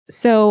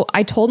So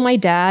I told my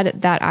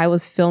dad that I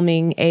was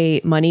filming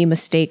a money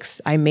mistakes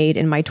I made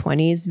in my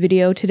 20s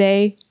video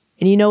today.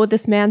 And you know what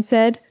this man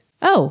said?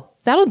 "Oh,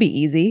 that'll be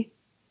easy."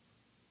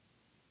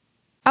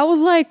 I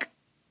was like,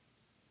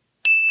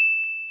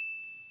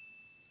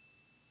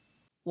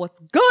 what's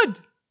good?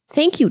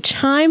 Thank you,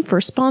 Chime, for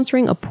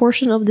sponsoring a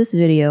portion of this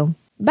video.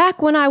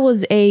 Back when I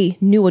was a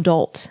new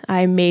adult,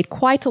 I made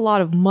quite a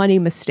lot of money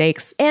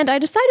mistakes, and I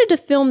decided to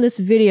film this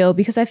video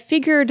because I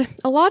figured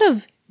a lot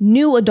of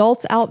new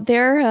adults out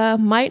there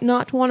might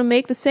not want to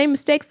make the same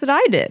mistakes that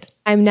I did.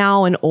 I'm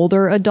now an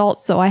older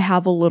adult, so I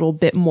have a little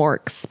bit more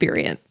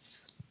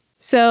experience.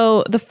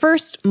 So the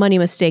first money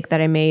mistake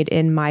that I made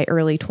in my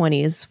early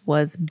 20s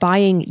was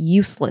buying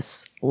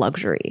useless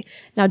luxury.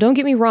 Now, don't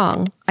get me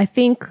wrong. I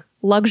think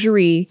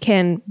luxury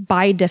can,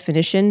 by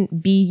definition,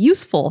 be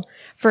useful.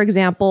 For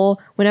example,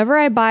 whenever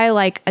I buy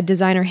like a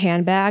designer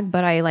handbag,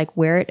 but I like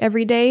wear it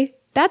every day,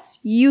 that's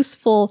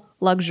useful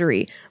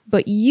luxury.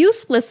 But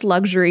useless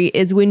luxury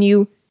is when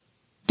you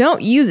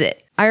don't use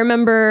it. I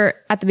remember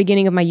at the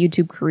beginning of my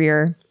YouTube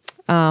career,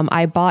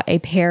 I bought a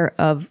pair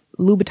of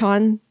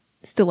Louboutin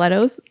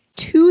stilettos.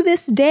 To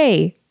this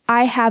day,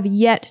 I have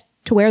yet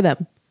to wear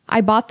them.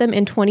 I bought them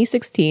in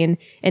 2016,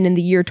 and in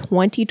the year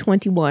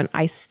 2021,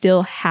 I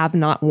still have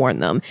not worn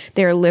them.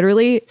 They're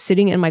literally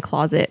sitting in my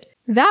closet.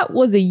 That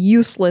was a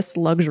useless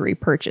luxury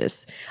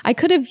purchase. I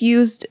could have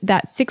used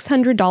that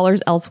 $600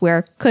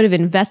 elsewhere, could have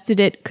invested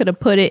it, could have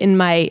put it in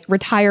my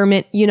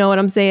retirement, you know what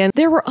I'm saying?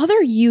 There were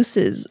other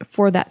uses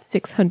for that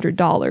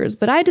 $600,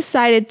 but I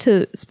decided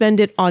to spend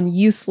it on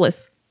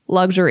useless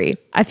luxury.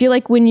 I feel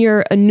like when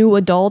you're a new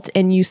adult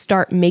and you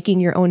start making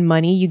your own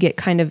money, you get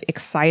kind of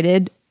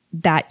excited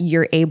that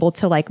you're able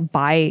to like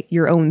buy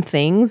your own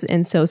things.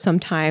 And so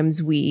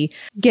sometimes we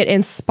get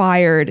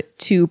inspired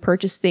to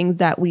purchase things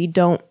that we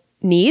don't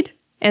need.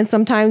 And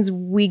sometimes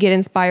we get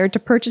inspired to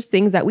purchase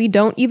things that we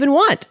don't even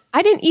want.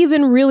 I didn't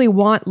even really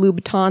want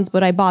Louboutins,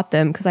 but I bought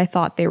them because I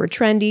thought they were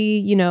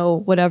trendy, you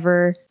know,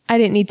 whatever. I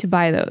didn't need to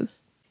buy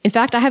those. In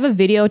fact, I have a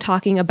video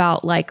talking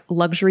about like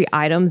luxury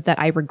items that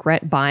I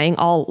regret buying.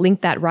 I'll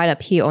link that right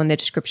up here on the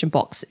description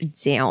box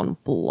down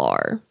below.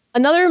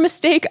 Another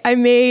mistake I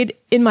made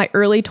in my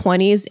early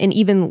 20s and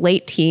even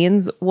late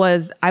teens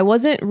was I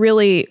wasn't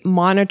really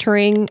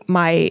monitoring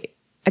my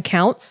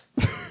accounts.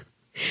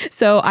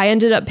 So I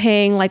ended up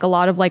paying like a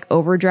lot of like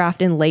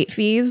overdraft and late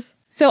fees.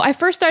 So I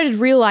first started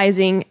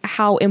realizing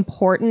how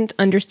important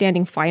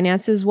understanding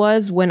finances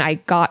was when I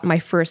got my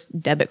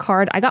first debit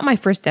card. I got my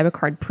first debit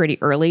card pretty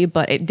early,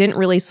 but it didn't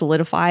really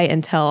solidify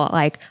until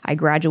like I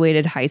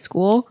graduated high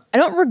school. I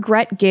don't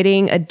regret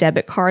getting a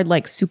debit card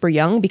like super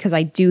young because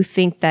I do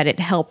think that it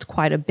helped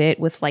quite a bit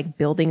with like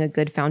building a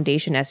good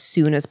foundation as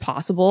soon as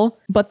possible.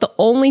 But the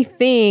only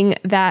thing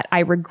that I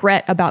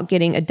regret about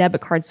getting a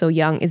debit card so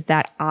young is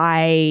that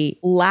I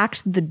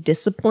lacked the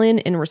discipline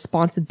and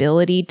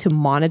responsibility to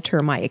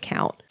monitor my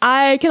account.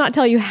 I cannot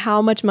tell you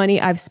how much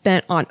money I've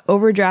spent on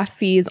overdraft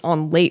fees,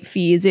 on late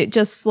fees. It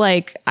just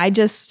like, I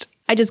just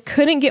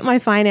couldn't get my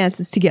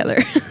finances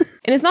together.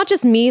 And it's not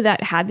just me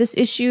that had this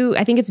issue.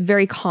 I think it's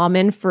very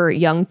common for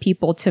young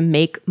people to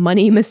make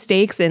money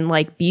mistakes and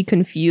like be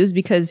confused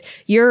because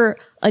you're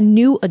a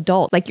new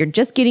adult. Like you're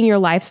just getting your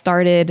life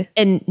started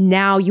and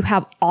now you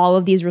have all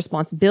of these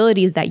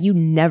responsibilities that you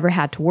never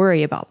had to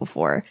worry about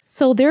before.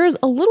 So there's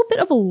a little bit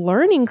of a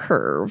learning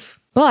curve.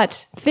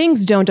 But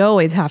things don't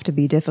always have to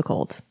be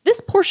difficult. This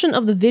portion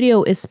of the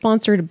video is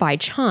sponsored by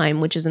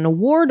Chime, which is an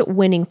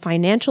award-winning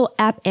financial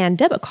app and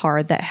debit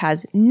card that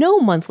has no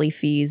monthly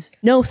fees,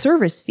 no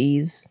service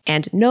fees,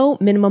 and no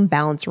minimum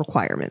balance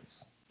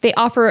requirements. They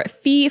offer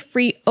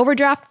fee-free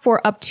overdraft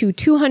for up to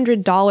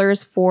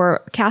 $200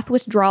 for cash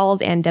withdrawals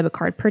and debit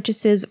card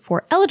purchases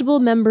for eligible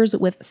members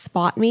with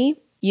SpotMe.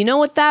 You know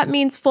what that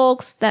means,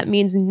 folks? That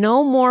means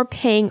no more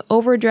paying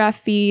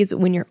overdraft fees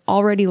when you're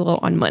already low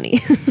on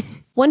money.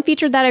 One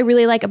feature that I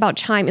really like about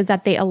Chime is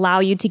that they allow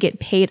you to get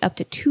paid up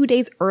to 2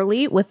 days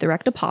early with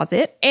direct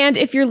deposit. And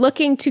if you're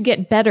looking to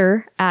get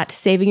better at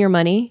saving your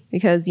money,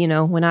 because, you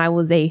know, when I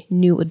was a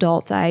new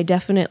adult, I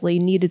definitely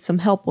needed some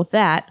help with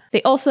that.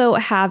 They also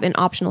have an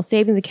optional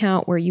savings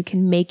account where you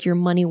can make your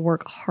money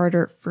work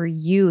harder for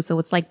you. So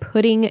it's like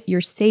putting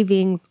your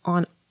savings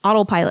on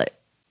autopilot.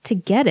 To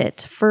get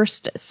it,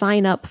 first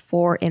sign up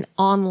for an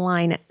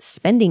online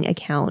spending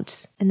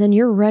account, and then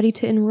you're ready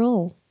to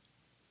enroll.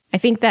 I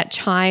think that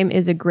Chime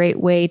is a great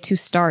way to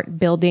start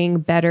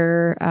building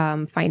better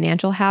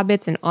financial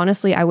habits. And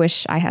honestly, I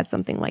wish I had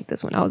something like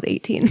this when I was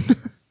 18.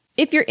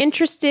 If you're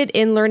interested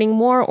in learning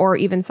more or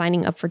even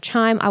signing up for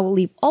Chime, I will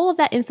leave all of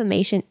that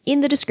information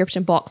in the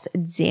description box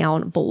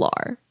down below.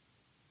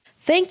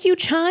 Thank you,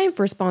 Chime,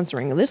 for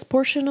sponsoring this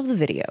portion of the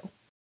video.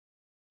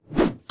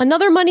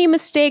 Another money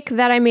mistake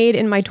that I made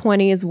in my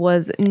 20s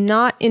was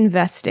not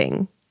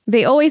investing.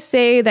 They always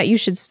say that you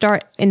should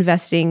start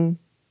investing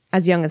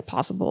as young as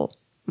possible.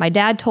 My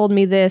dad told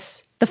me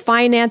this, the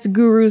finance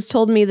gurus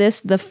told me this,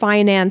 the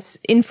finance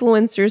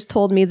influencers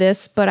told me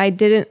this, but I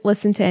didn't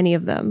listen to any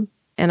of them.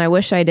 And I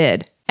wish I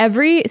did.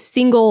 Every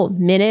single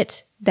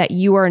minute that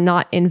you are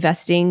not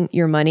investing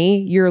your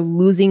money, you're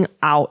losing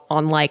out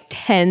on like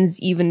tens,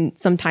 even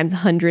sometimes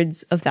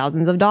hundreds of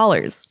thousands of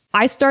dollars.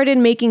 I started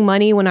making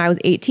money when I was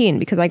 18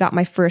 because I got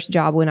my first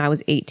job when I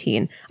was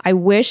 18. I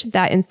wish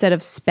that instead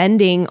of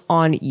spending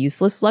on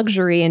useless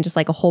luxury and just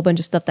like a whole bunch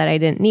of stuff that I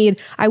didn't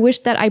need, I wish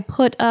that I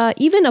put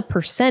even a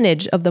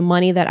percentage of the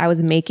money that I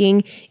was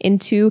making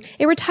into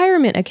a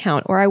retirement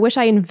account, or I wish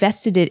I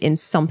invested it in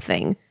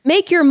something.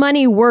 Make your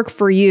money work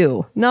for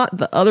you, not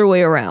the other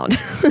way around.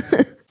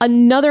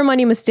 Another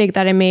money mistake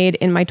that I made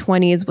in my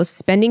 20s was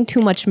spending too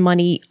much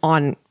money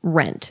on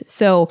rent.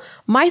 So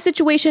my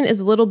situation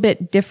is a little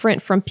bit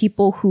different from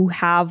people who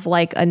have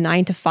like a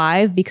 9 to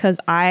 5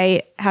 because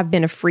I have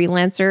been a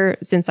freelancer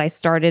since I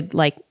started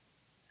like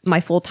my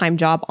full-time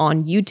job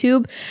on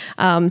YouTube.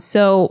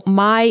 So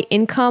my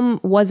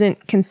income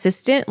wasn't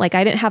consistent. Like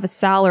I didn't have a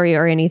salary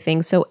or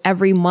anything. So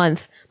every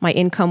month my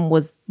income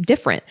was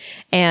different.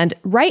 And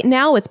right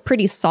now it's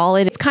pretty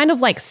solid. It's kind of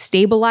like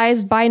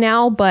stabilized by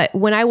now. But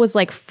when I was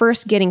like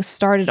first getting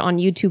started on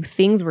YouTube,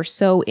 things were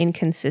so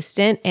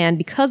inconsistent. And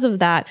because of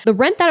that, the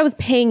rent that I was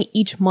paying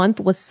each month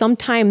was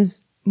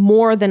sometimes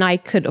more than I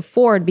could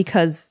afford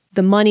because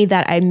the money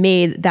that I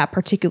made that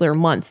particular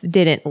month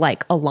didn't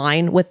like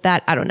align with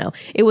that. I don't know.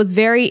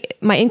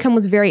 My income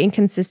was very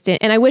inconsistent,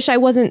 and I wish I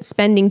wasn't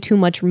spending too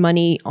much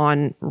money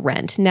on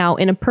rent. Now,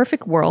 in a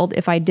perfect world,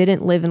 if I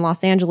didn't live in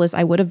Los Angeles,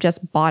 I would have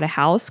just bought a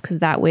house because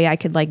that way I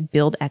could like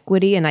build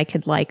equity and I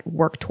could like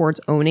work towards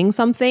owning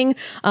something.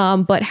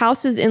 But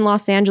houses in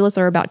Los Angeles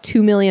are about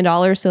 $2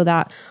 million. So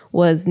that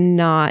was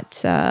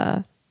not,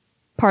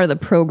 part of the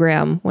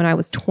program when I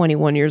was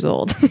 21 years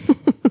old.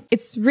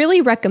 It's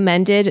really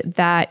recommended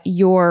that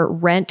your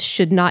rent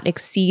should not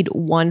exceed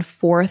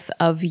 1/4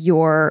 of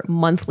your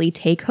monthly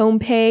take-home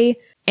pay.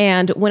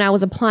 And when I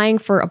was applying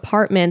for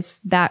apartments,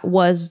 that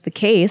was the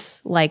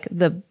case. Like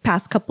the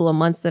past couple of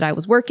months that I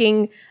was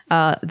working,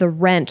 the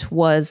rent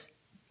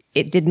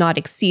it did not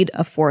exceed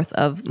 1/4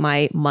 of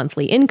my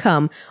monthly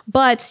income.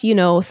 But, you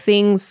know,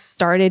 things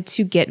started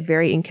to get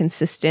very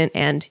inconsistent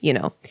and, you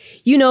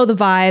know the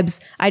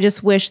vibes. I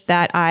just wish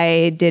that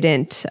I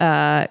didn't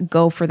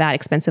go for that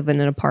expensive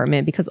in an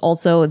apartment because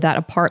also that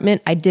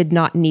apartment, I did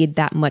not need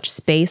that much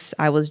space.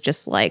 I was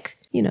just like,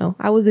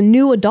 I was a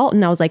new adult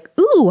and I was like,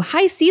 ooh,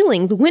 high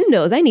ceilings,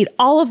 windows. I need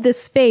all of this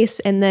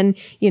space. And then,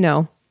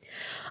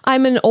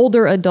 I'm an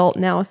older adult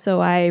now, so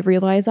I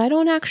realize I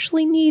don't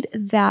actually need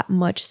that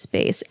much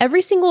space.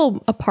 Every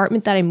single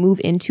apartment that I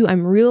move into,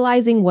 I'm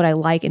realizing what I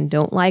like and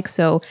don't like.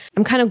 So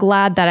I'm kind of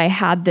glad that I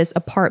had this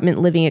apartment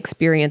living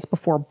experience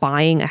before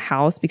buying a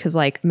house because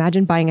like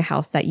imagine buying a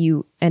house that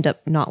you end up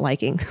not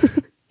liking.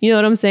 You know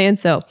what I'm saying?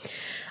 So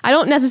I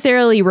don't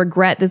necessarily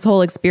regret this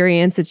whole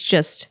experience. It's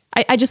just,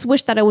 I just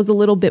wish that I was a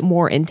little bit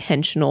more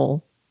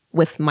intentional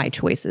with my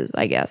choices,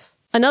 I guess.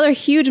 Another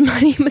huge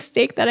money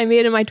mistake that I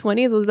made in my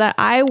 20s was that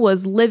I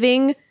was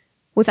living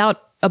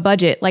without a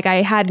budget. Like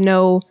I had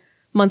no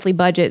monthly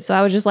budget. So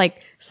I was just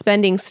like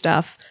spending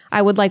stuff.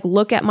 I would like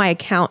look at my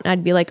account and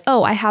I'd be like,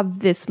 oh, I have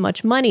this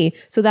much money.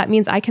 So that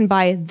means I can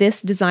buy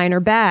this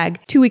designer bag.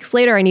 2 weeks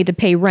later, I need to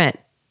pay rent.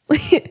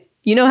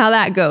 You know how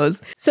that goes.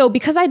 So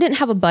because I didn't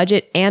have a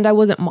budget and I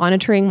wasn't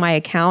monitoring my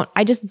account,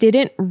 I just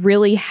didn't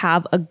really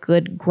have a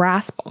good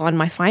grasp on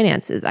my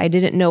finances. I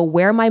didn't know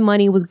where my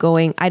money was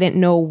going. I didn't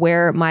know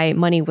where my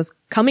money was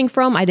coming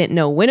from. I didn't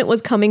know when it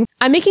was coming.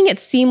 I'm making it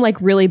seem like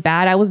really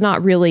bad. I was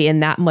not really in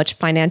that much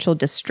financial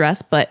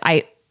distress, but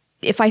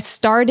if I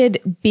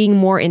started being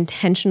more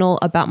intentional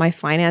about my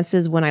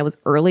finances when I was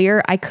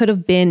earlier, I could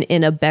have been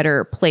in a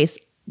better place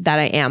that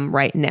I am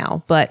right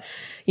now. But,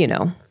 you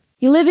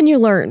live and you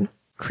learn.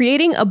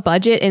 Creating a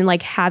budget and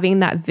like having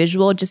that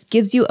visual just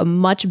gives you a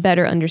much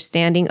better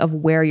understanding of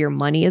where your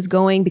money is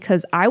going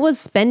because I was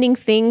spending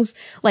things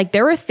like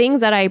there were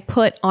things that I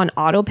put on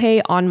auto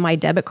pay on my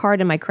debit card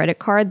and my credit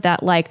card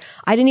that like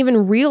I didn't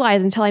even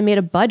realize until I made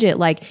a budget.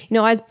 Like, I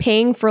was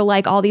paying for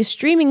like all these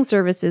streaming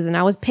services and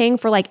I was paying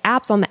for like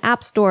apps on the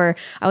App Store.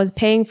 I was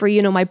paying for,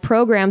 my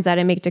programs that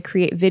I make to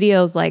create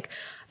videos. Like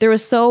there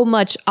was so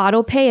much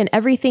auto pay and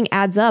everything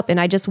adds up and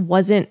I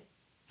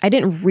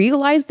didn't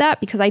realize that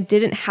because I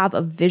didn't have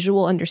a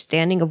visual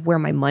understanding of where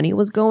my money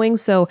was going.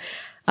 So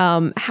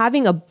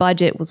having a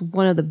budget was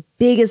one of the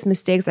biggest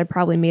mistakes I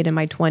probably made in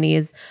my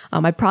 20s.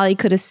 I probably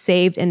could have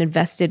saved and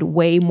invested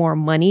way more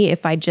money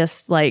if I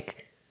just like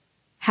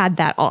had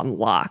that on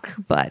lock.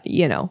 But,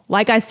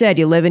 like I said,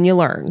 you live and you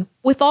learn.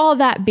 With all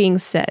that being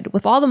said,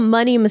 with all the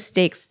money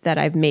mistakes that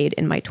I've made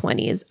in my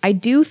 20s, I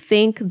do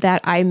think that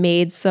I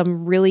made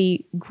some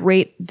really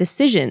great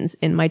decisions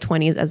in my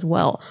 20s as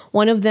well.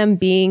 One of them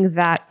being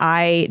that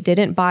I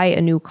didn't buy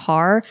a new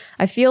car.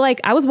 I feel like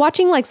I was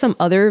watching like some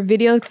other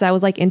videos because I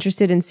was like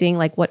interested in seeing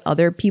like what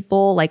other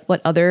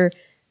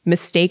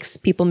mistakes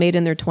people made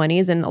in their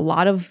 20s. And a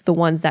lot of the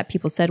ones that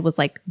people said was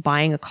like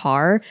buying a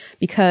car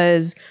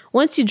because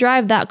once you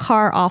drive that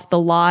car off the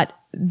lot,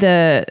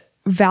 the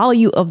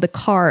value of the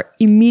car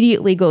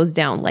immediately goes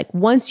down. Like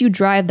once you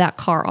drive that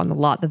car on the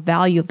lot, the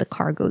value of the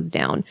car goes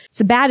down. It's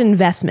a bad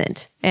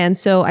investment. And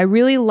so I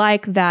really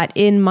like that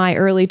in my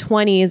early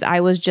 20s,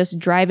 I was just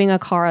driving a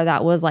car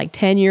that was like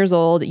 10 years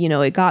old. You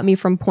know, it got me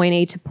from point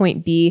A to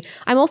point B.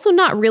 I'm also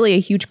not really a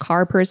huge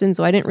car person,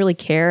 so I didn't really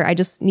care. I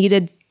just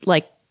needed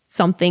like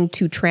something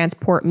to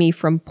transport me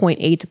from point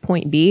A to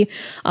point B.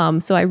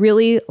 So I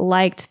really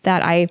liked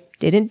that I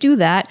didn't do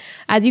that.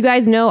 As you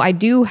guys know, I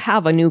do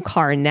have a new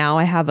car now.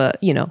 I have I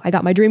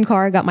got my dream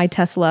car, I got my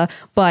Tesla,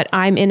 but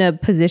I'm in a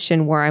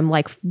position where I'm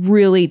like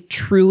really,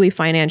 truly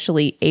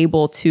financially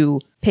able to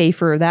pay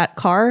for that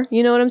car.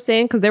 You know what I'm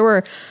saying? Because there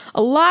were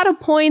a lot of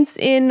points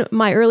in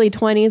my early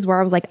 20s where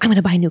I was like, I'm going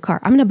to buy a new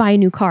car. I'm going to buy a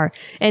new car.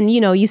 And,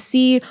 you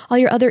see all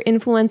your other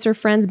influencer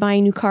friends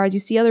buying new cars. You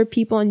see other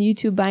people on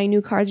YouTube buying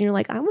new cars and you're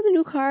like, I want a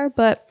new car,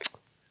 but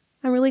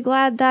I'm really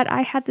glad that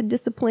I had the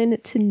discipline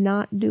to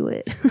not do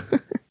it.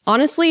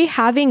 Honestly,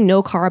 having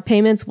no car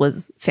payments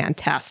was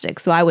fantastic.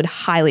 So I would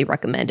highly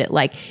recommend it.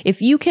 Like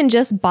if you can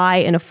just buy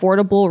an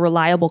affordable,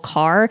 reliable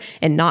car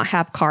and not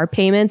have car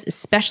payments,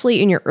 especially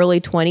in your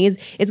early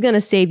 20s, it's going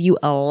to save you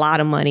a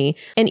lot of money.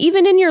 And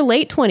even in your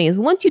late 20s,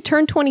 once you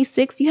turn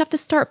 26, you have to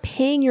start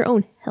paying your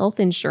own health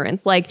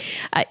insurance. Like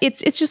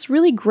it's just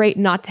really great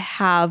not to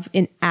have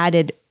an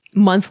added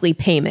monthly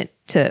payment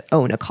to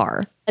own a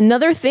car.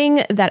 Another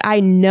thing that I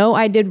know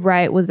I did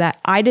right was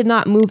that I did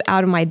not move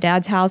out of my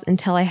dad's house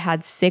until I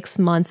had 6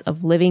 months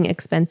of living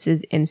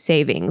expenses in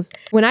savings.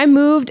 When I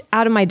moved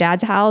out of my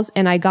dad's house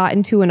and I got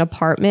into an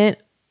apartment,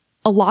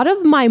 a lot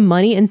of my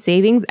money and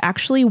savings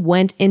actually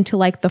went into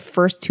like the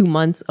first 2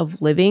 months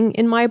of living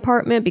in my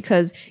apartment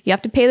because you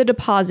have to pay the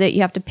deposit,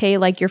 you have to pay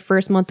like your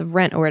first month of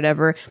rent or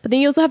whatever, but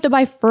then you also have to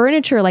buy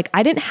furniture. Like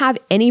I didn't have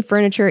any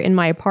furniture in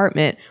my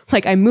apartment.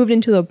 Like I moved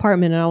into the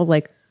apartment and I was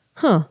like,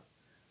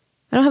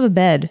 I don't have a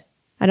bed.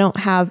 I don't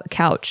have a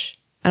couch.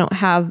 I don't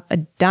have a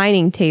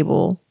dining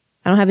table.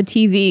 I don't have a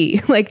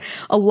TV. Like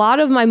a lot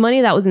of my money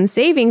that was in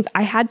savings,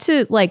 I had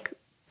to like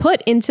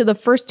put into the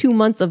first 2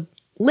 months of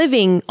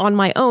living on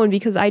my own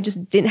because I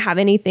just didn't have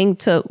anything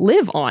to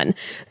live on.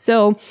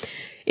 So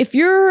if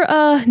you're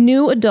a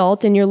new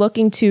adult and you're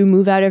looking to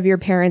move out of your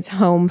parents'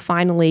 home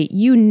finally,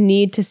 you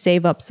need to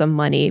save up some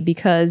money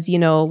because,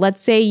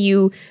 let's say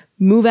you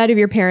move out of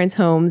your parents'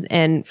 homes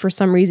and for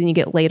some reason you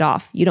get laid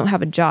off, you don't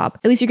have a job.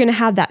 At least you're going to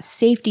have that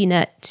safety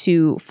net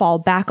to fall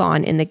back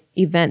on in the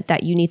event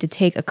that you need to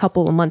take a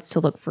couple of months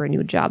to look for a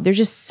new job. There's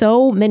just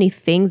so many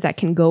things that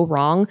can go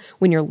wrong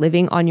when you're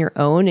living on your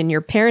own and your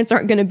parents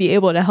aren't going to be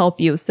able to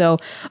help you. So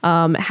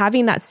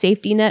having that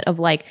safety net of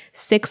like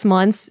 6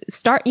 months,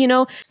 start with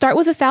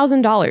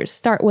 $1,000.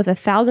 Start with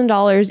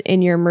 $1,000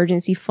 in your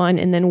emergency fund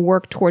and then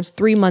work towards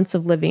 3 months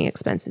of living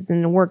expenses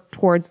and then work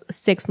towards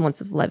 6 months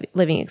of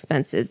living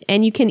expenses.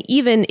 And you can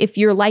even, if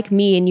you're like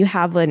me and you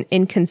have an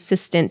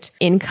inconsistent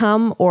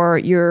income or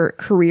your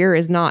career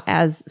is not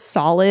as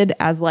solid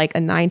as like a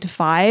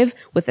 9-to-5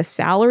 with a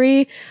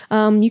salary,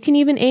 you can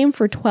even aim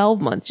for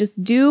 12 months.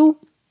 Just do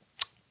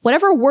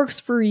whatever works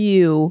for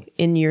you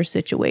in your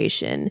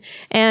situation.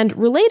 And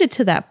related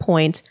to that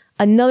point,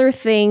 another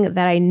thing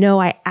that I know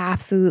I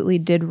absolutely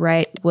did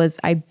right was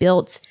I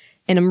built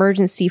an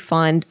emergency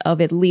fund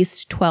of at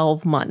least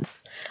 12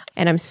 months.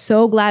 And I'm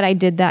so glad I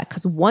did that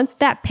because once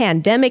that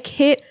pandemic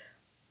hit,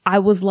 I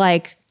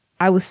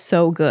was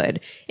so good.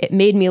 It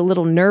made me a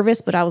little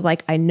nervous, but I was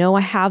like, I know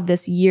I have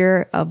this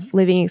year of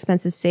living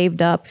expenses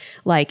saved up.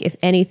 Like if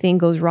anything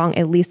goes wrong,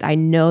 at least I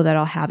know that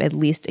I'll have at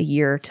least a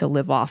year to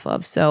live off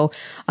of. So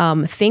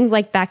things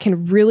like that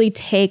can really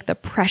take the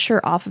pressure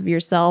off of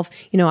yourself.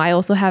 I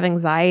also have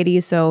anxiety.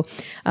 So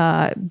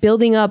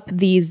building up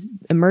these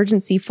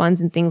emergency funds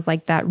and things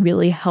like that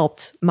really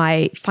helped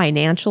my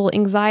financial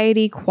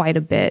anxiety quite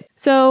a bit.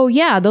 So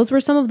yeah, those were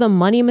some of the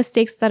money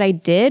mistakes that I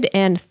did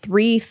and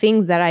 3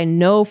 things that I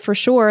know for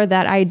sure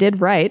that I did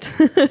right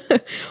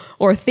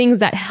or things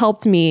that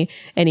helped me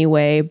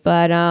anyway.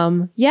 But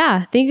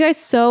yeah, thank you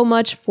guys so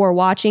much for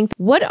watching.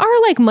 What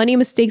are like money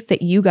mistakes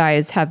that you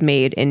guys have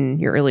made in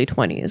your early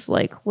 20s?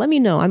 Like, let me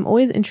know. I'm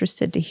always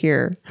interested to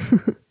hear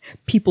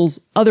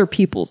other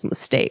people's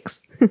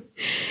mistakes.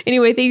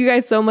 Anyway, thank you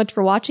guys so much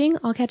for watching.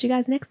 I'll catch you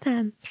guys next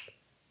time.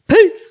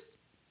 Peace.